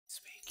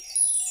Speaking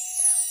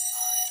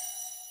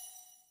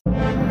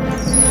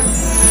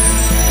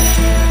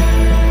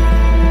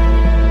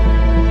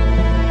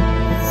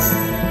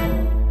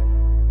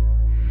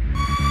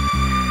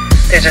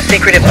There's a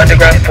secretive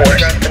underground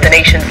force that the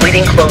nation's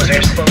leading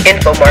closers,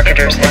 info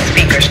marketers, and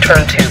speakers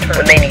turn to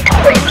when they need to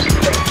close,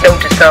 known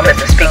to some as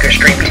the Speaker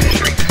Stream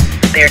Team.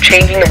 They are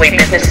changing the way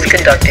business is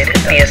conducted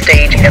via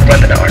stage and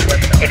webinar.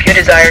 If you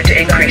desire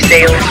to increase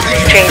sales,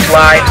 change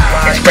lives,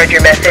 and spread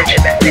your message,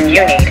 then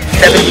you need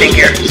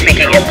seven-figure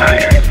Speaking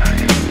Empire.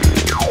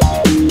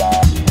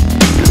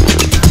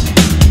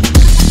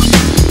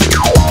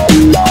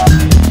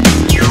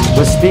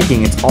 With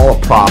speaking, it's all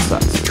a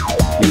process.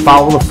 You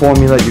follow the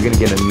formula, you're going to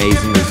get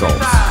amazing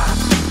results.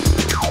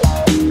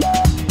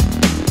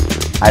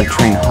 I've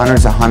trained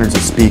hundreds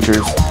of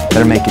speakers that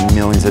are making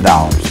millions of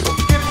dollars.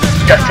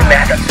 Dustin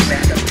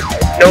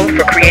Matthews, known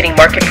for creating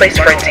marketplace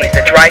frenzies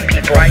that drive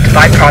people to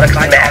buy products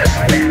en masse.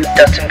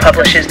 Dustin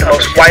publishes the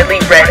most widely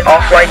read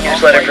offline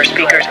newsletter for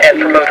speakers and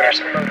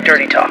promoters,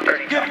 Dirty Talk,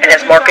 and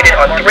has marketed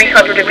on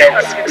 300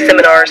 events,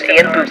 seminars,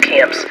 and boot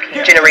camps,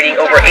 generating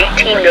over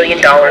 $18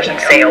 million in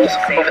sales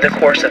over the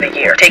course of a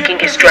year. Taking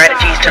his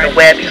strategies to the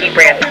web, he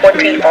ran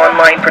 20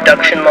 online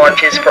production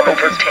launches for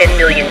over $10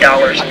 million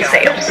in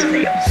sales.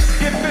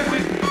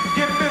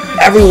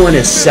 Everyone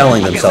is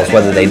selling themselves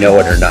whether they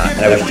know it or not.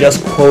 And I was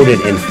just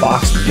quoted in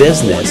Fox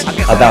Business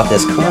about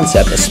this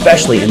concept,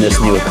 especially in this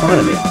new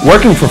economy.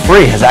 Working for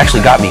free has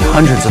actually got me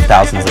hundreds of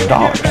thousands of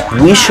dollars.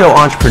 We show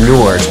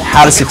entrepreneurs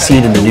how to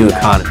succeed in the new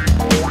economy.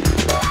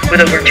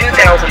 With over 2,000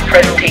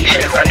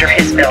 presentations under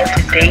his belt,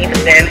 Dave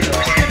Van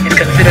Hoos is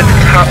considered the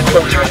top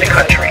closer in the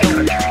country.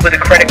 With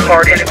a credit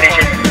card and a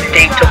vision,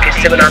 Dave took his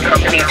seminar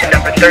company to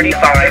number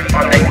 35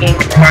 on the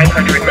Inc.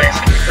 500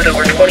 list with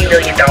over $20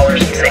 million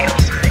in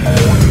sales.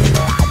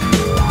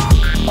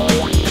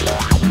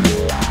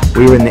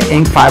 We were in the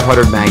Inc.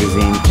 500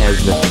 magazine as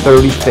the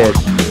 35th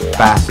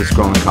fastest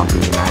growing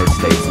company in the United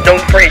States.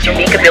 Known for his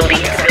unique ability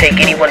to take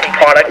anyone's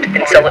product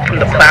and sell it from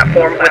the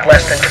platform with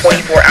less than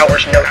 24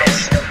 hours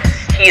notice.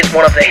 He is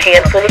one of the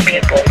handful of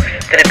people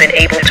that have been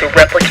able to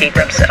replicate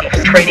themselves,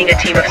 training a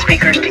team of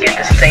speakers to get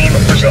the same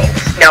results.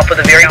 Now, for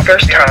the very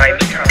first time,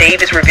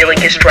 Dave is revealing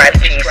his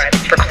strategies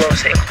for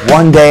closing.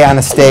 One day on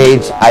a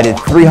stage, I did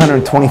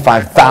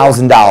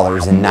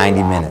 $325,000 in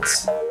 90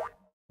 minutes.